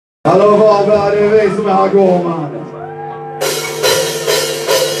Hallå Varberg, det är vi som är Herr GårMan.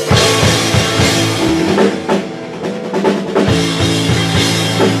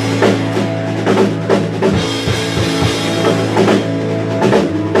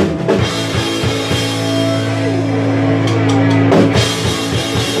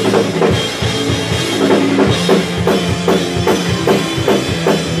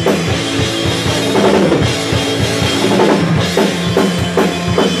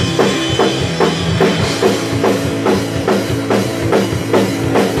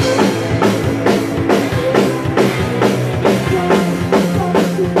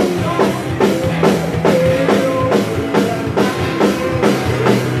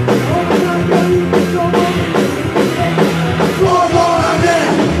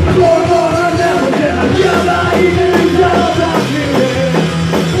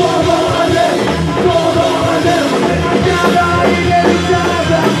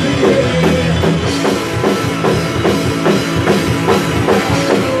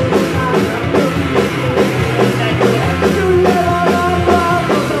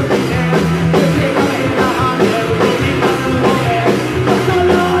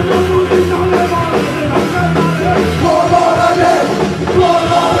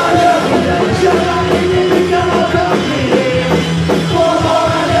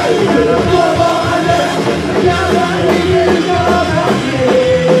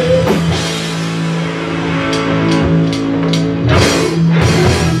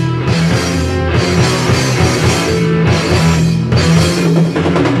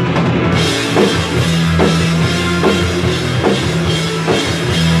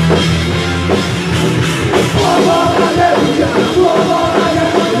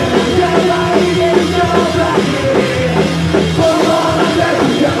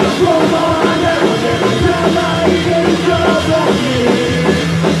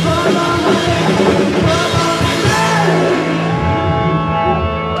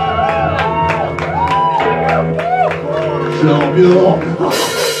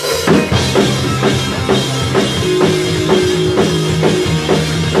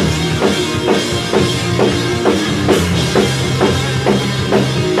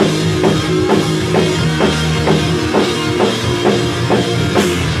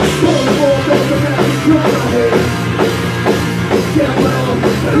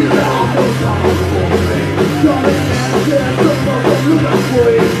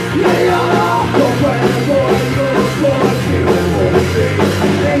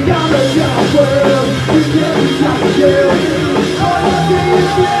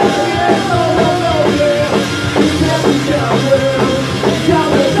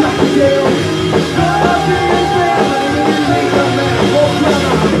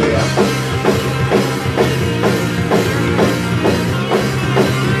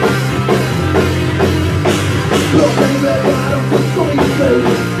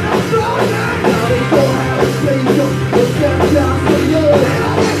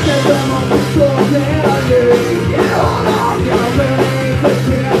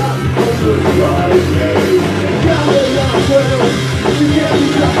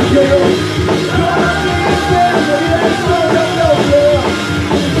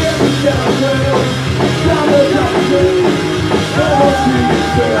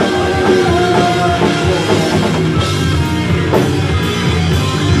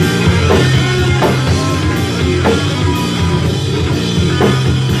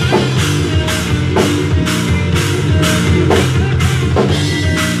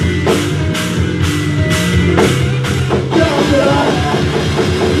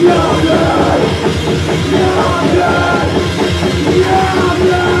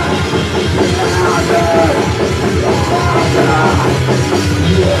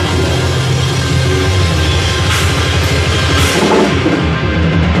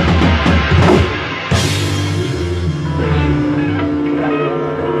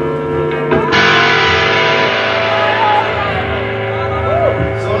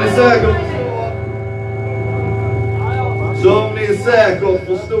 Som ni säkert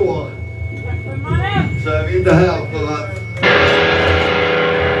förstår så är vi inte här för att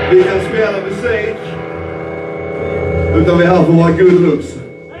vi kan spela musik, utan vi är här för våra good looks.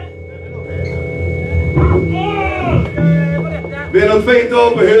 Vi är något fint att ha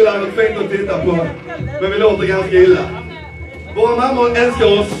på hyllan, något fint att titta på, men vi låter ganska illa. Våra mammor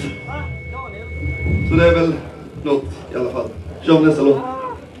älskar oss, så det är väl något i alla fall. Kör nästa låt.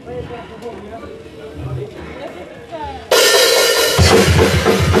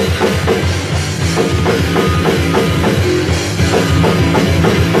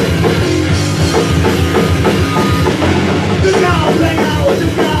 Just go, hang out with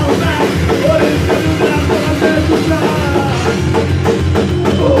the girls.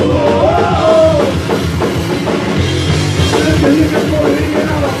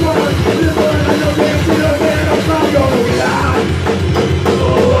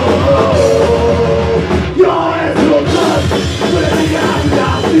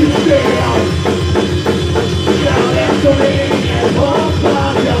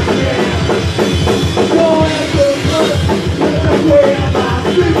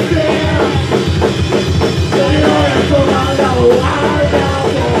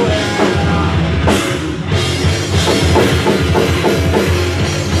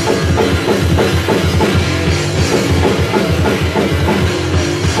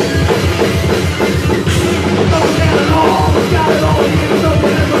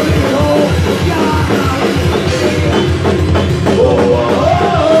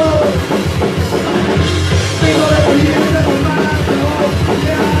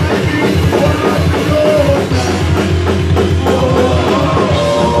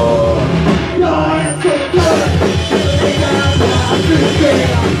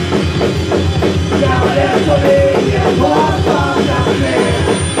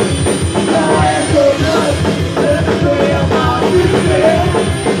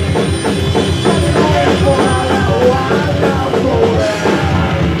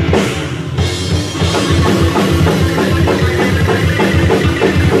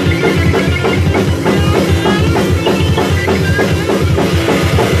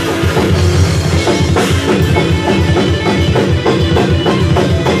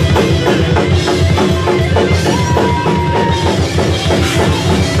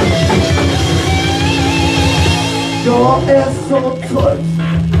 Jag är så trött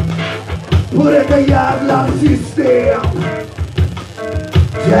på detta jävla system,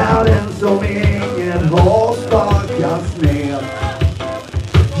 där den som ingen har sparkas ner.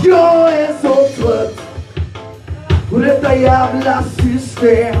 Jag är så trött på detta jävla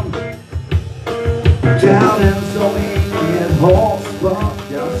system, där den som ingen har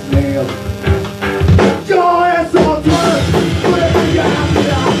sparkas ner. Jag är så trött på detta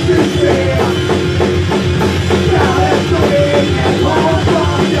jävla system, där den som ingen har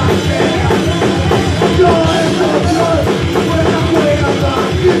sparkas ner. Jag är så trött på detta jävla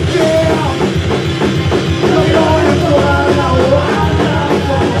system, så jag är så alla och alla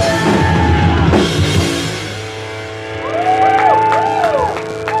som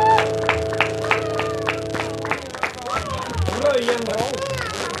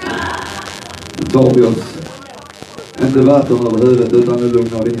tar vi oss inte vatten över huvudet, utan nu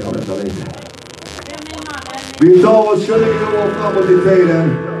lugnar vi ner detta lite. Vi tar oss 20 år framåt i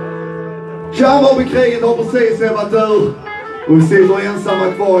tiden. Kärnvapenkriget har precis ebbat ur och vi sitter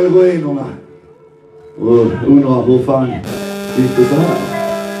ensamma kvar i ruinerna och undrar hur fan gick det så här.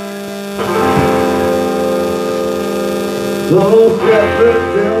 Så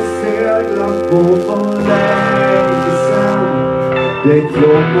skeppet är seglat på för länge sedan, det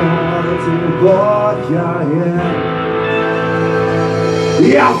kommer tillbaka igen.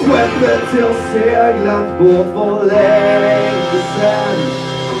 Ja, skeppet har seglat bort för länge sedan,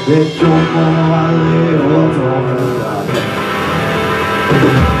 det kommer aldrig att återvända.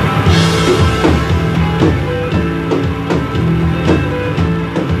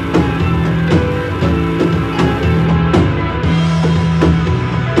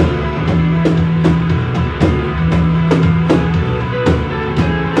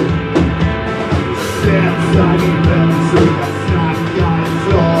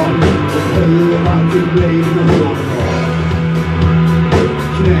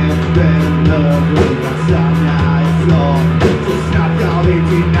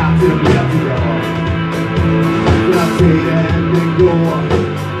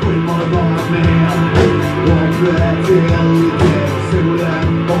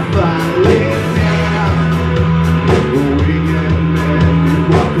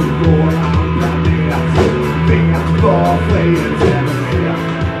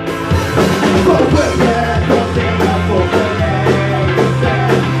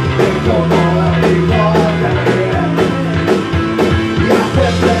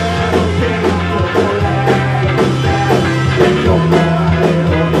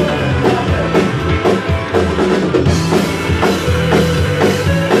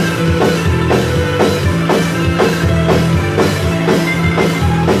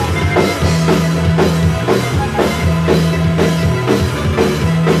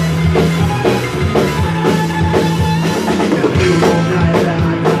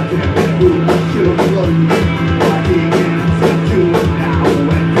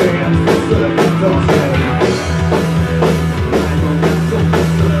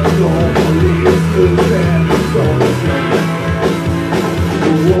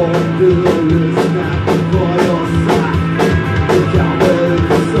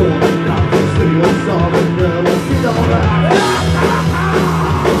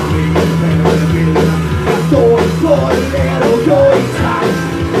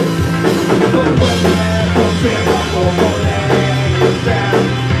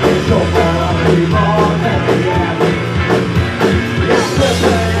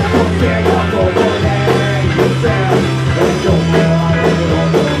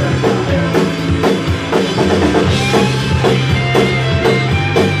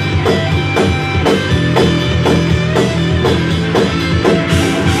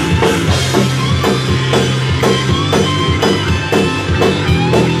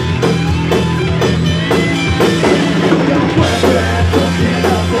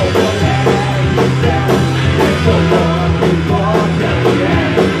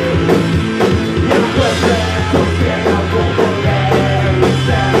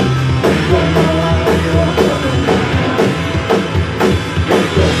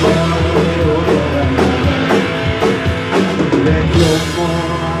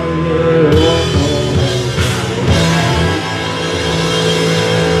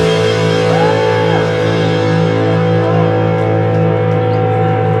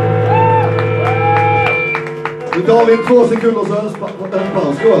 Nu tar vi 2 sekunders önspaus.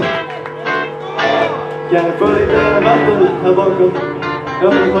 Skål! Kan jag få lite vatten här bakom?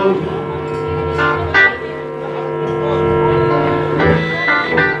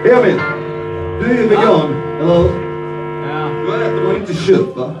 Emil, du är ju vegan, eller hur? Ja. Du äter nog inte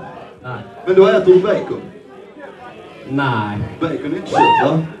kött, va? Nej. Men du äter bacon. Nej. Bacon är inte kött,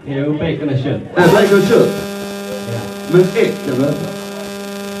 va? Jo, bacon är kött. Bacon är kött? Ja. Men ägg kan du äta?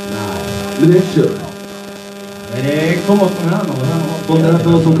 Nej. Men det är inte kött? Men det kommer från hönor. Från den här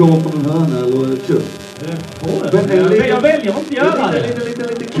som kommer från en höna eller kött? Men jag väljer inte göra det.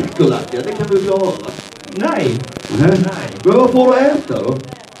 Lite kickerlacka, det kan du klara. Nej. Nej. Men vad får du äta då?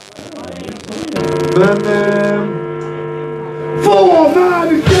 Men får fan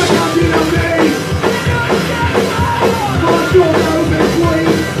du käkar dina mig! Vad står där med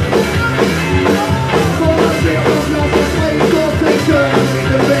skit? Får man se på plats och skit och tänker jag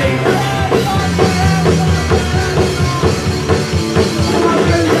lite bit. Man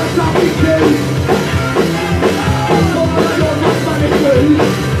väljer satt i kul. Får man jobba man är sjuk.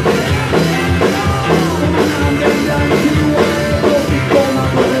 Får man använda en kilo och fick komma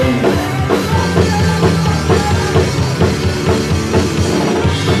på hus.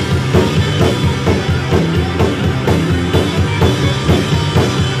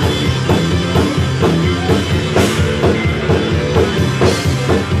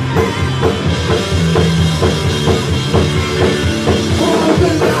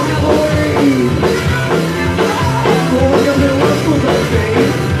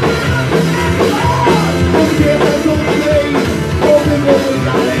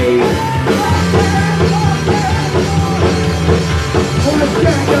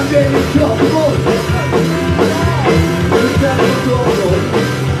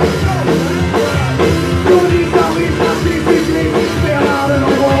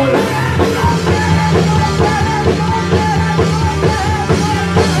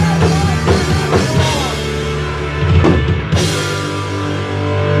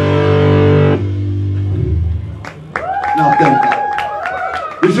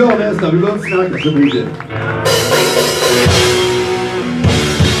 Vi kör nästa, vi behöver inte snacka så mycket.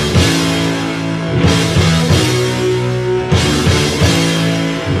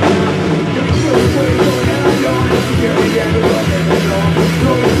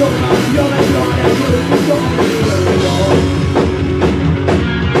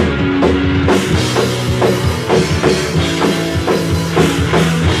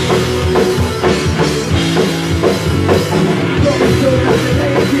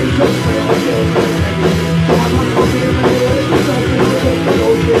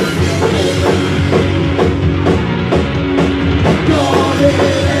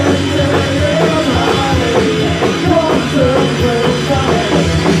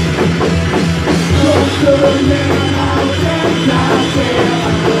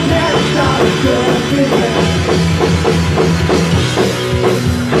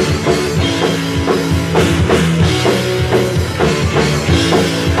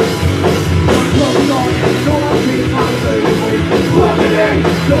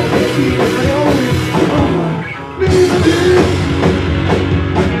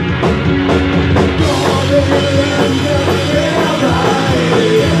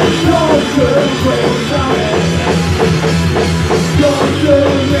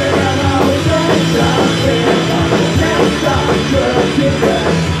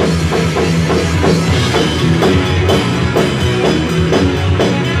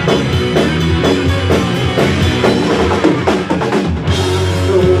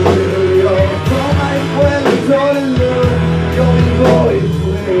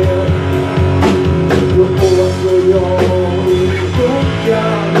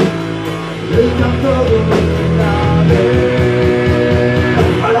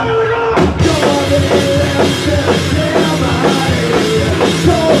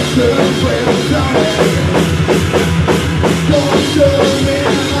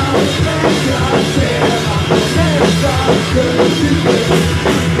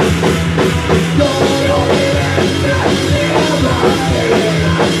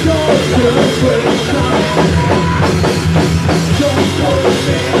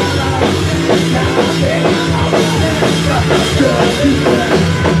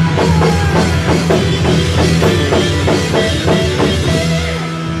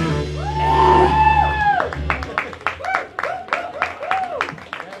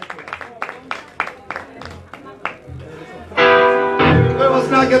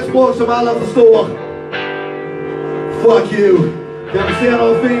 Ett språk som alla förstår. Fuck you. Kan vi se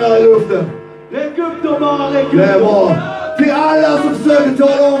några fingrar i luften? Räck upp dem bara, räck upp dem. Det är bra. Till alla som försöker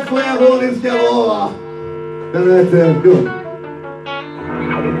tala om för er hur ni ska vara. Den heter Gung.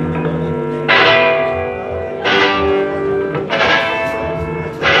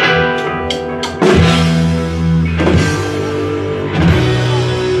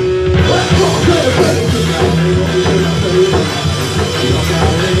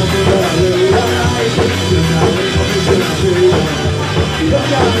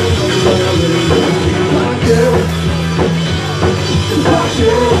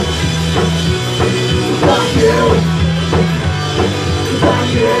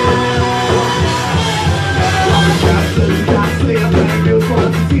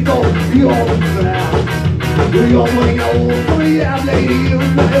 Jag har inga ord för en jävla idiot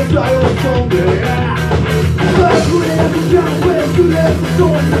när jag säger som det är. Jag tror det är så kanske skulle förstå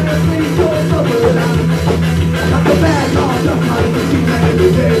när jag säger så för land. Att de är glada att man inte sin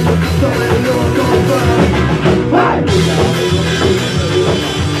melodi som en låt om för. Hej!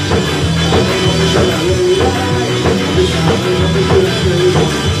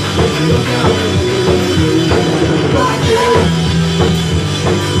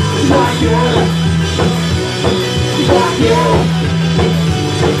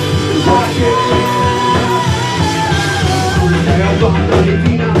 Jag vandrar i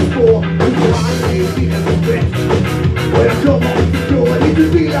dina spår, du får aldrig din respekt. Och jag kommer inte gå dit du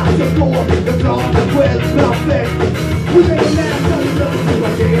vill att jag går. Jag klarar mig själv perfekt. Och jag är läsa i lösen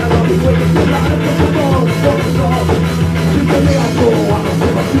vad det är av skit. Jag hade fått en val och en val. Du kan leva på annars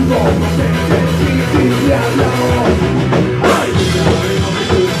får man tyvärr. Man tänker riktigt jävla val.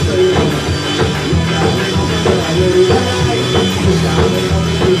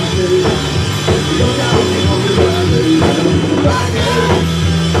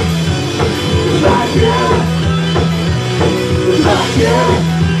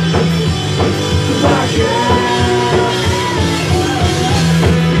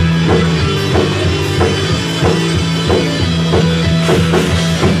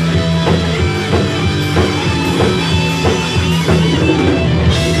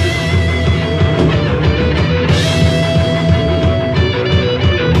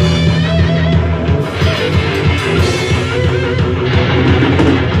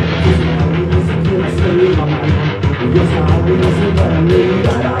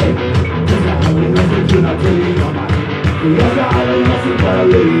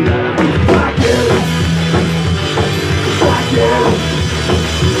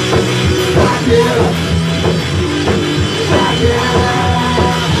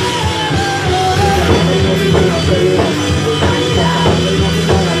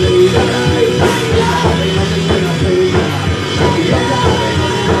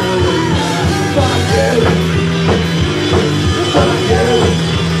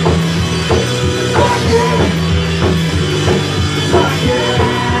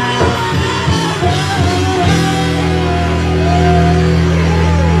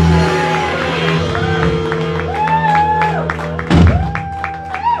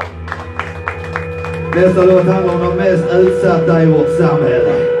 Nästa låt handlar om de mest utsatta i vårt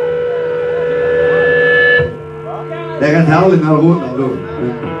samhälle. Det är rätt härligt när det rundar då.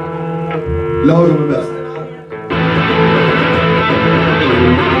 Lagom är bäst.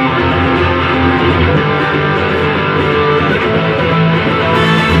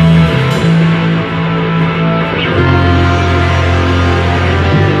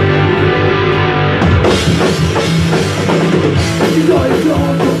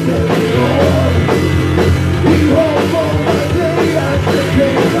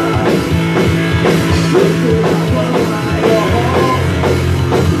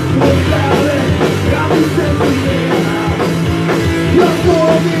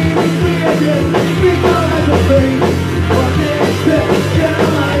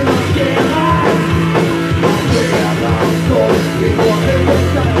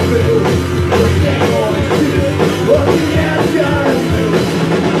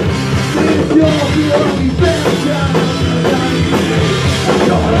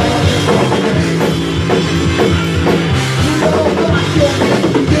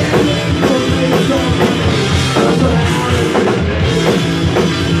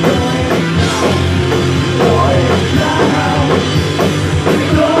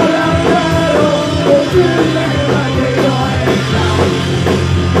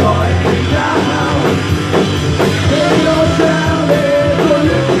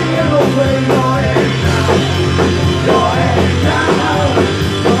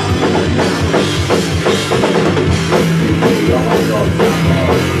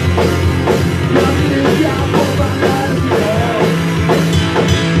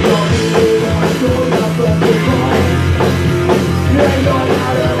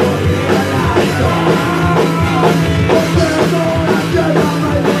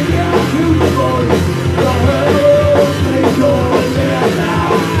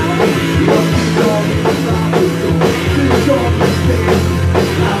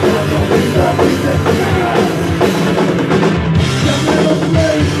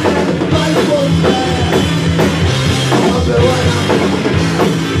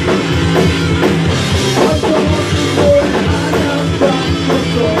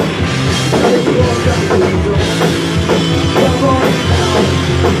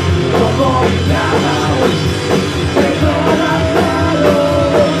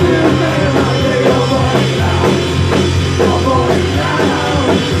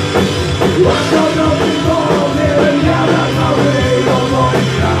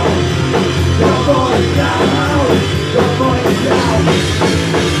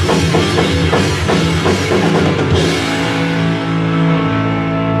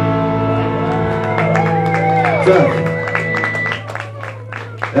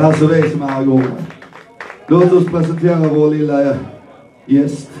 Det är alltså vi som är Herr GårMan. Låt oss presentera vår lilla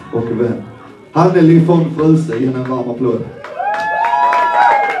gäst och vän. Anneli von Fruse, ge en varm applåd.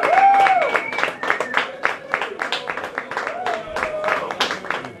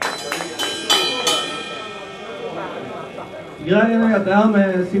 Grejen är att det här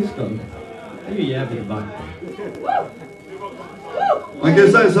med syskon, det är ju jävligt vackert. Man kan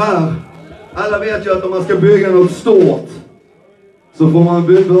ju säga så här. Alla vet ju att om man ska bygga något stort så får man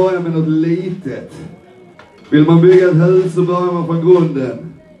börja med något litet. Vill man bygga ett hus så börjar man från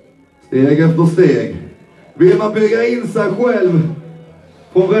grunden. Steg efter steg. Vill man bygga in sig själv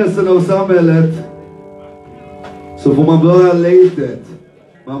från resten av samhället så får man börja litet.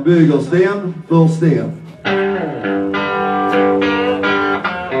 Man bygger sten för sten.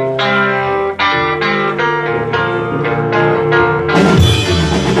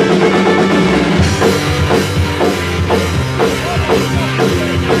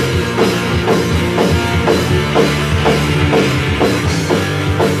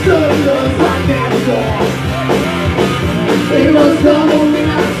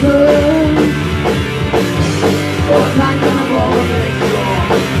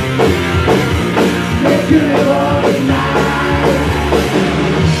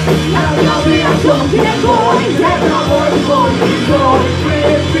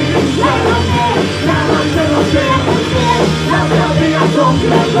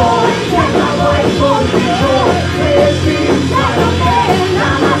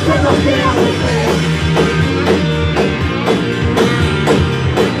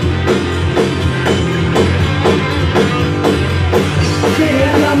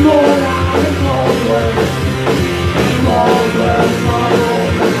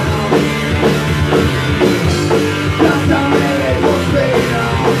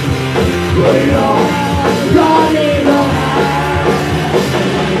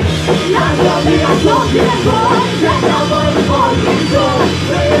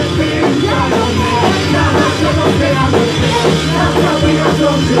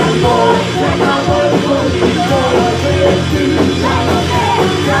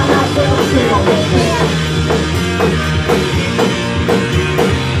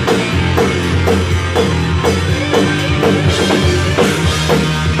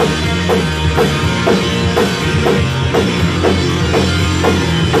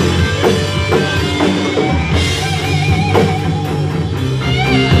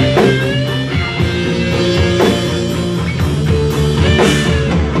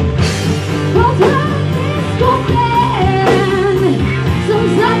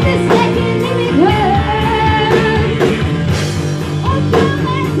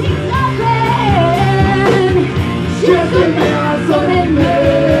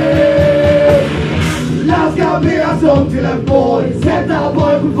 Till en borg, sätta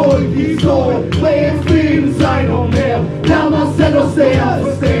borg på folk i sorg. Med fin sign om mer, när man sätter sten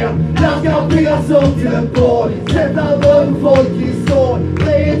för sten. Där ska byggas om till en borg, sätta borg på folk i sorg.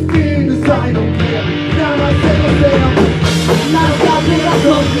 Med fin sign om mer, när man sätter sten. Där ska byggas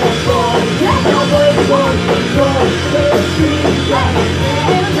om till en borg, sätta borg på folk i sorg. Med fin sign om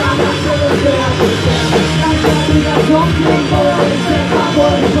mer, när man sätter sten för sten. Där ska byggas om till en borg, sätta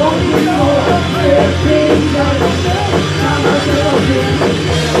borg på folk i sorg. Med fin sign om mer.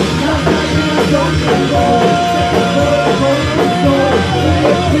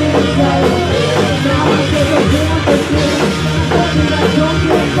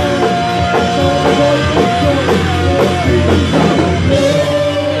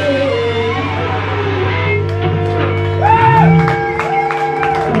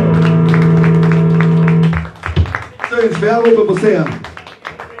 Syns vi här uppe på scen.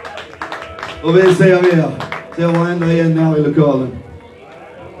 Och vi ser er. Ser varenda en här i lokalen.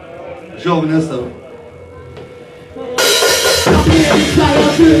 Kör vi nästa då.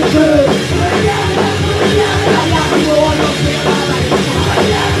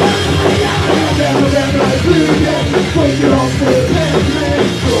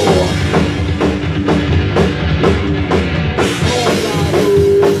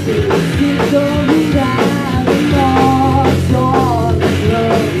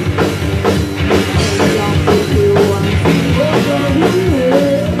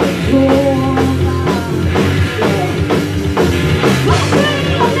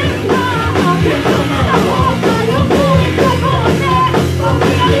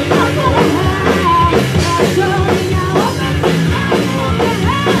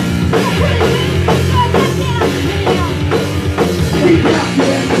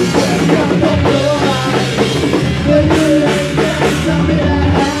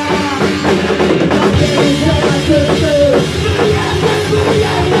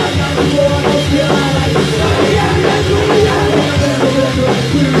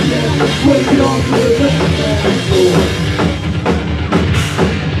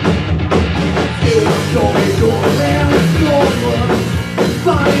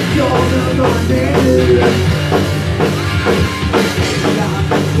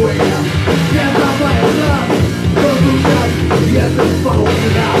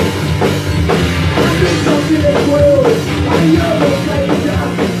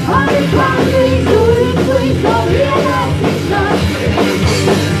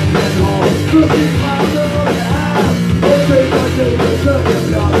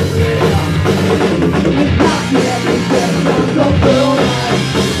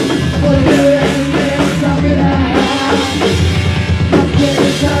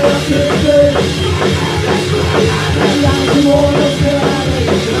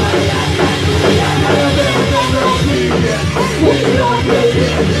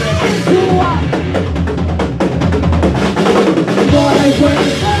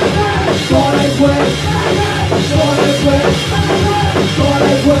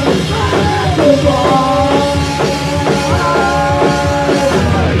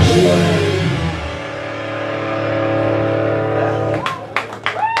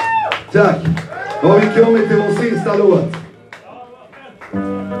 Tack! Då har vi kommit till vår sista låt.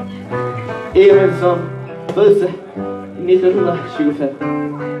 Emilsson, Buse, 1925.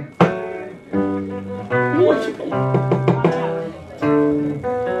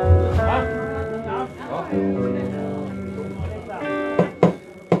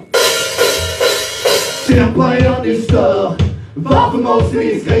 Temperament ni stör. Varför måste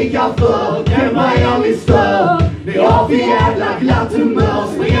vi skrika för? Temperament ni stör. Ni har för jävla glatt humör.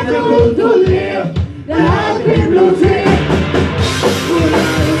 Spring inte runt och ler. Det här är ett bibliotek.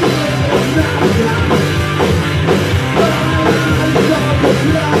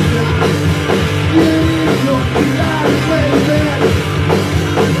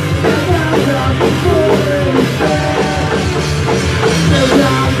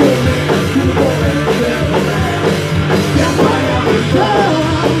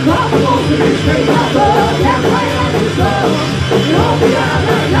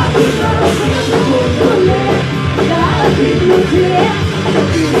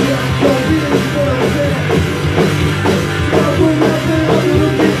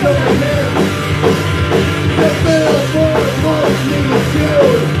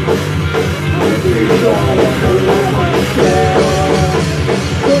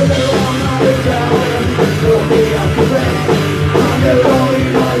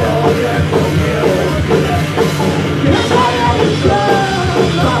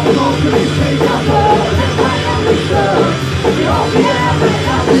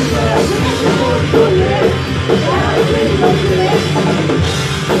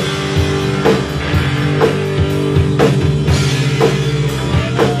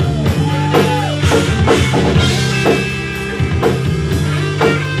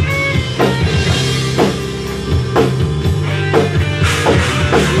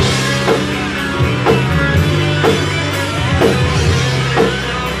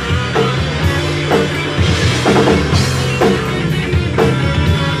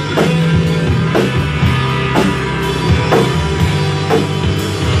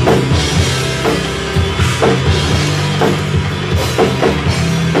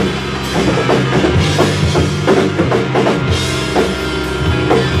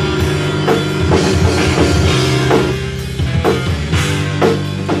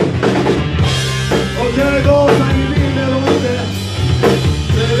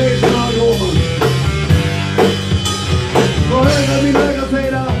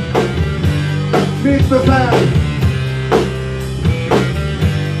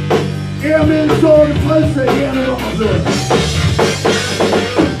 Emilsson, Fröse, genom dem. Den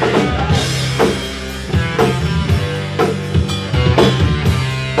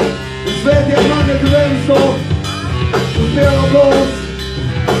svettiga mannen till vänster, som spelar bas.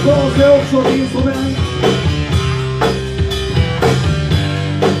 Bas är också ett instrument.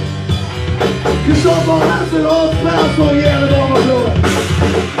 Kristoffer Hansen och Persson genom dem.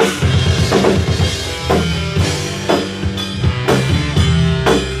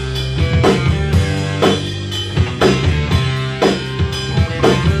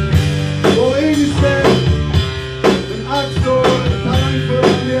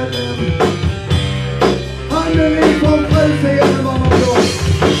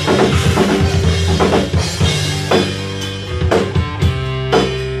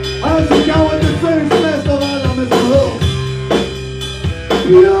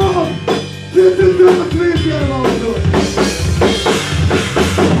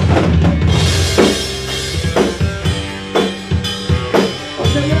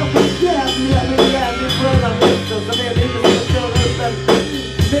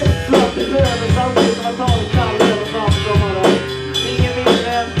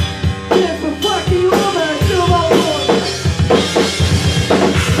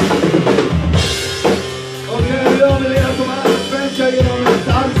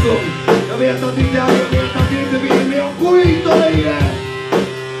 vet att inte jag vet att inte vill, men jag skiter i det.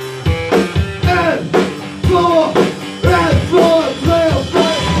 1, 2, 3, 4.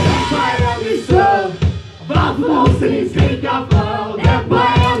 Detta är min stör. Varför måste ni skrika för? Detta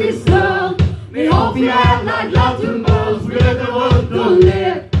är min stör. Ni har för jävla glatt humör, flyter runt och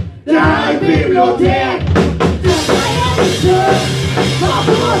lek. Det här är bibliotek. Detta är min stör.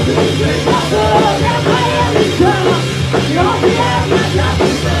 Varför måste ni skrika för? Detta är min stör. Ni har för jävla glatt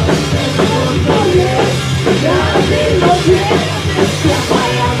humör, flyter runt och lek. Det här är bibliotek. Detta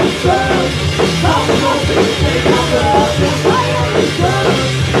är min stör. Varför måste ni skrika för? Detta är min stör.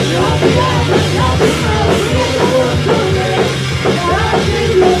 Ni har för jävla glatt humör, flyter runt och lek. Det här är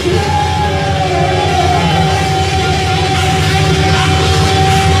bibliotek.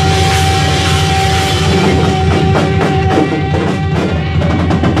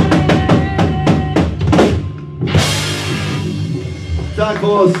 Tack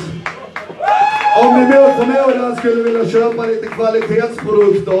för oss. Om ni mot förmodan skulle vilja köpa lite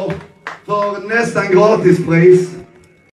kvalitetsprodukter för nästan gratispris